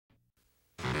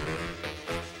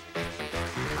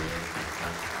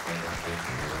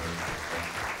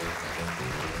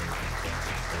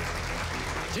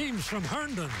names from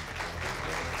Herndon.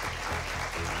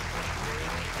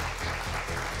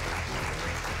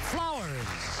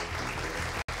 Flowers.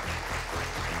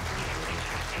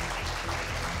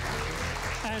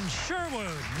 And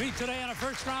Sherwood meet today in a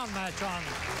first-round match on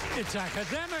It's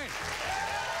Academic.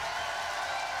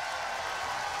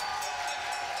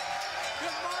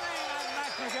 Good morning, I'm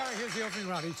Mac McGarry. Here's the opening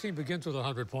round. Each team begins with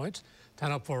 100 points,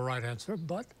 10 up for a right answer,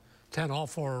 but 10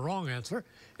 off for a wrong answer.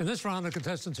 In this round, the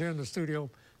contestants here in the studio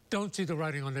don't see the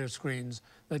writing on their screens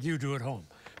that you do at home.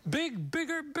 Big,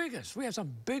 bigger, biggest. We have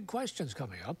some big questions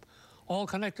coming up, all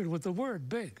connected with the word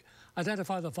big.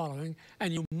 Identify the following,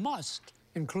 and you must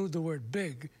include the word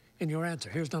big in your answer.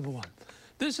 Here's number one.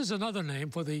 This is another name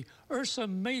for the Ursa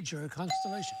Major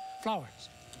constellation. Flowers.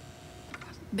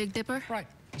 Big Dipper? Right.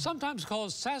 Sometimes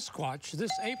called Sasquatch,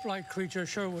 this ape-like creature,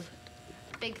 Sherwood.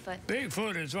 Bigfoot.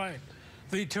 Bigfoot is right.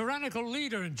 The tyrannical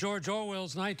leader in George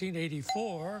Orwell's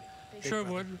 1984,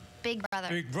 Sherwood. Big Brother.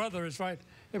 Big Brother is right.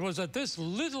 It was at this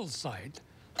little site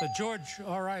that George,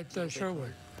 all right,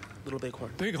 Sherwood. Little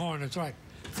Bighorn. Bighorn, that's right.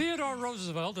 Theodore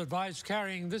Roosevelt advised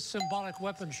carrying this symbolic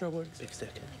weapon, Sherwood. Big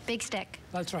Stick. Big Stick.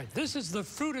 That's right. This is the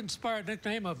fruit-inspired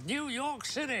nickname of New York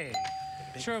City.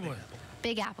 Sherwood.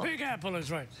 Big Apple. Big Apple is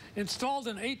right. Installed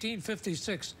in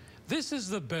 1856, this is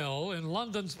the bell in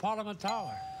London's Parliament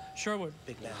Tower. Sherwood.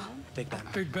 Big Ben. Big Ben.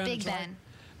 Big Ben. Big Ben. Right.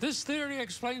 This theory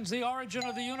explains the origin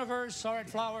of the universe. All right,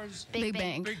 Flowers. Big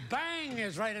Bang. Big Bang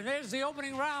is right. And there's the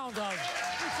opening round of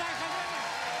It's Academic.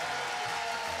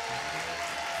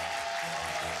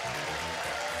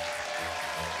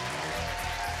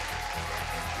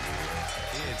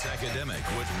 It's Academic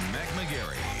with Mac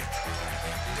McGarry.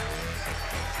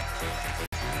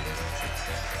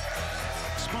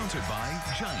 Sponsored by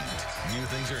Giant. New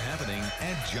things are happening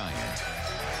at Giant.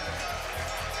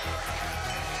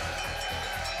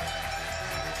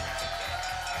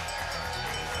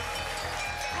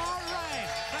 All right.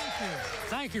 Thank you.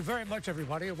 Thank you very much,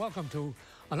 everybody. Welcome to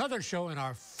another show in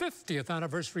our 50th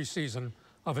anniversary season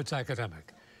of It's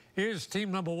Academic. Here's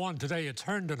team number one today. It's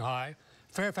Herndon High,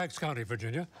 Fairfax County,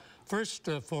 Virginia. First,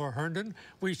 for Herndon,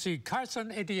 we see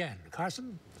Carson Etienne.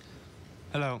 Carson?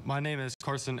 Hello, my name is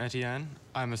Carson Etienne.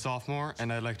 I'm a sophomore,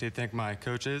 and I'd like to thank my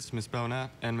coaches, Ms. Belknap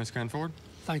and Ms. Cranford.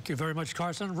 Thank you very much,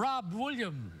 Carson. Rob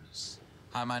Williams.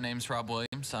 Hi, my name's Rob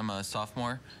Williams. I'm a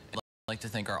sophomore. I'd like to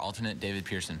thank our alternate, David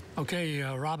Pearson. Okay,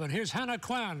 Robin, here's Hannah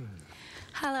Kwan.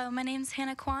 Hello, my name's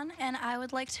Hannah Kwan, and I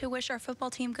would like to wish our football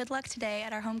team good luck today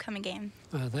at our homecoming game.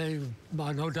 They,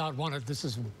 no doubt, won it. This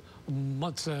is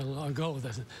months ago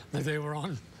that they were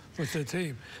on with the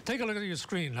team. Take a look at your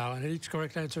screen now, and each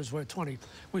correct answer is worth 20.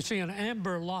 We see an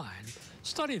amber line.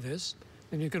 Study this,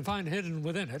 and you can find hidden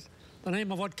within it the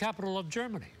name of what capital of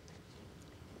Germany?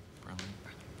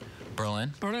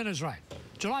 Berlin. Berlin is right.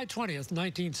 July 20th,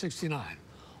 1969.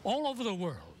 All over the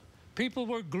world, people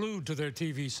were glued to their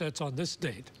TV sets on this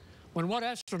date when what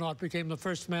astronaut became the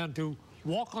first man to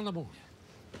walk on the moon?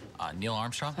 Neil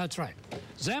Armstrong. That's right.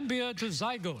 Zambia to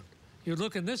Zygote. You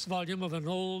look in this volume of an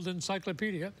old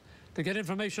encyclopedia to get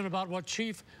information about what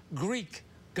chief Greek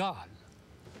god?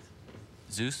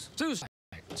 Zeus. Zeus.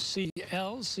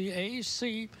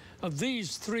 C-L-C-A-C. Of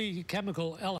these three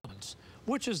chemical elements,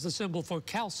 which is the symbol for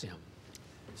calcium?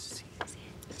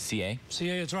 CA.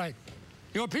 CA is right.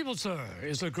 Your people, sir,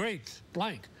 is a great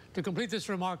blank. To complete this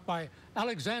remark by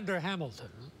Alexander Hamilton,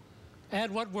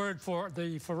 add what word for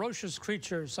the ferocious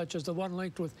creature such as the one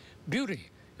linked with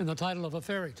beauty in the title of a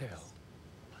fairy tale?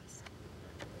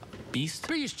 Beast.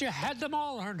 Beast. You had them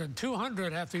all, Herndon.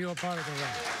 200 after you were part of the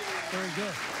round. Very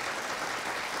good.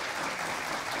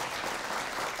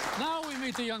 Now we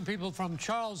meet the young people from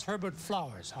Charles Herbert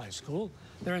Flowers High School.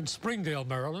 They're in Springdale,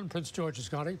 Maryland, Prince George's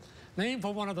County, named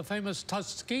for one of the famous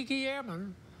Tuskegee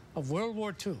Airmen of World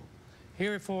War II.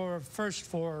 Here first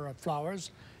for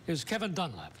Flowers is Kevin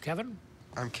Dunlap. Kevin?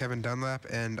 I'm Kevin Dunlap,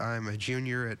 and I'm a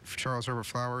junior at Charles Herbert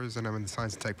Flowers, and I'm in the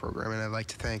Science and Tech program, and I'd like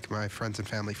to thank my friends and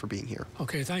family for being here.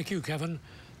 Okay, thank you, Kevin.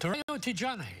 Tarayo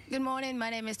Tijani. Good morning. My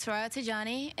name is Tarayo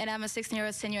Tijani, and I'm a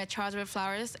 16-year-old senior at Charles Herbert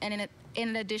Flowers. And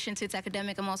in addition to It's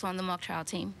Academic, I'm also on the mock trial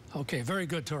team. Okay, very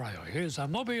good, Tarayo. Here's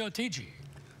Mobi Otiji.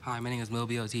 Hi, my name is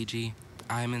Mobi Otiji.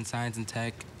 I'm in Science and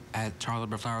Tech at Charles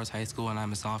Herbert Flowers High School, and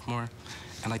I'm a sophomore.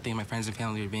 I'd like to thank my friends and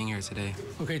family for being here today.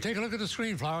 Okay, take a look at the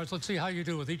screen, Flowers. Let's see how you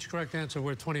do with each correct answer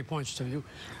worth 20 points to you.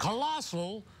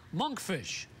 Colossal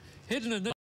monkfish. Hidden in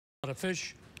this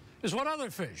fish is what other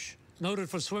fish? Noted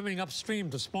for swimming upstream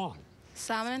to spawn.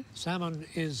 Salmon. Salmon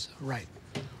is right.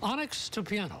 Onyx to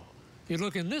piano. You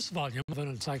look in this volume of an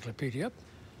encyclopedia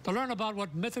to learn about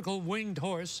what mythical winged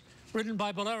horse ridden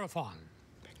by Bellerophon.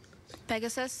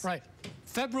 Pegasus. Right.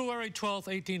 February 12th,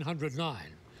 1809.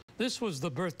 This was the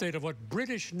birth date of what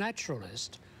British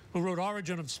naturalist who wrote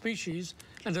Origin of Species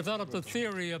and developed the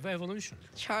theory of evolution?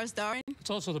 Charles Darwin.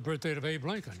 It's also the birth date of Abe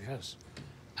Lincoln, yes.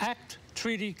 Act,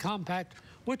 treaty, compact.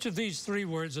 Which of these three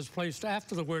words is placed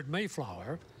after the word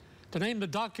Mayflower to name the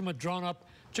document drawn up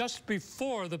just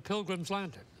before the Pilgrims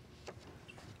landed?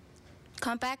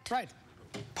 Compact. Right.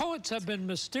 Poets have been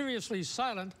mysteriously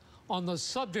silent on the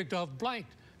subject of blank.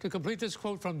 To complete this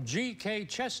quote from G.K.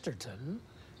 Chesterton,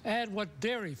 add what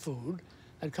dairy food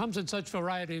that comes in such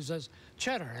varieties as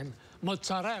cheddar and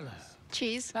mozzarella.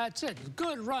 Cheese. That's it.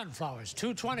 Good run, Flowers.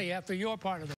 220 after your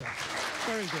part of the bet.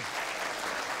 Very good.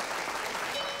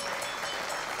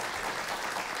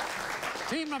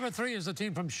 Team number 3 is the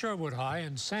team from Sherwood High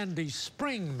in Sandy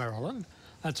Spring, Maryland.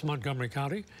 That's Montgomery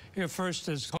County. Here first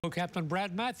is co-captain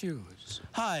Brad Matthews.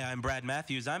 Hi, I'm Brad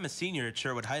Matthews. I'm a senior at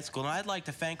Sherwood High School, and I'd like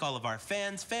to thank all of our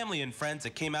fans, family, and friends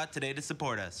that came out today to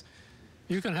support us.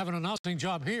 You can have an announcing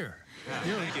job here.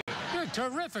 Thank you. You're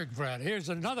terrific, Brad. Here's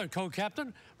another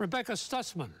co-captain, Rebecca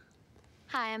Stussman.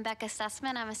 Hi, I'm Becca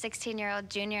Sussman. I'm a 16-year-old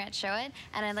junior at Sherwood,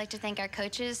 and I'd like to thank our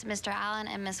coaches, Mr. Allen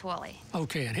and Miss Woolley.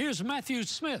 Okay, and here's Matthew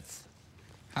Smith.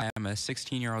 Hi, I'm a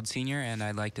 16-year-old senior, and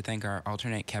I'd like to thank our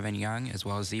alternate, Kevin Young, as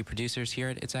well as the producers here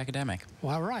at It's Academic.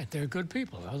 Well, all right, they're good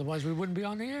people. Otherwise, we wouldn't be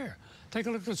on the air. Take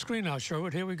a look at the screen now,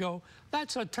 Sherwood. Here we go.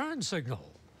 That's a turn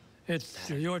signal. It's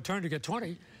your turn to get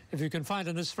 20. If you can find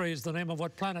in this phrase the name of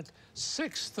what planet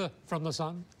 6th from the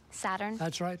sun? Saturn.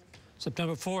 That's right.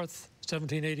 September 4th,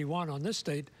 1781, on this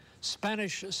date,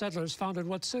 Spanish settlers founded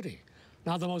what city?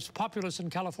 Now the most populous in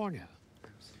California.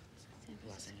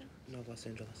 Los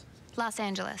Angeles. Los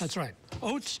Angeles. That's right.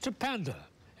 Oats to panda.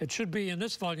 It should be in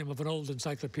this volume of an old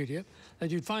encyclopedia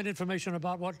that you'd find information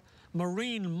about what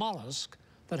marine mollusk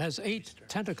that has 8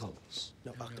 tentacles.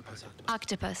 No, octopus.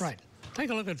 Octopus. Right. Take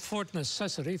a look at Fort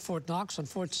Necessity, Fort Knox, and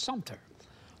Fort Sumter.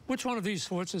 Which one of these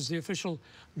forts is the official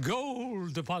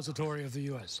gold depository of the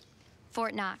U.S.?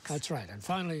 Fort Knox. That's right. And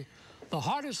finally, the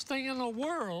hardest thing in the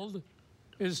world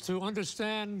is to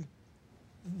understand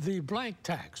the blank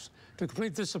tax. To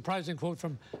complete this surprising quote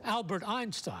from Albert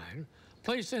Einstein,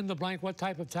 place in the blank what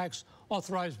type of tax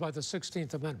authorized by the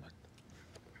 16th Amendment?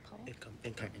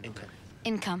 Income.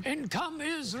 Income. Income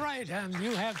is right, and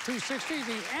you have 260,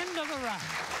 the end of the round.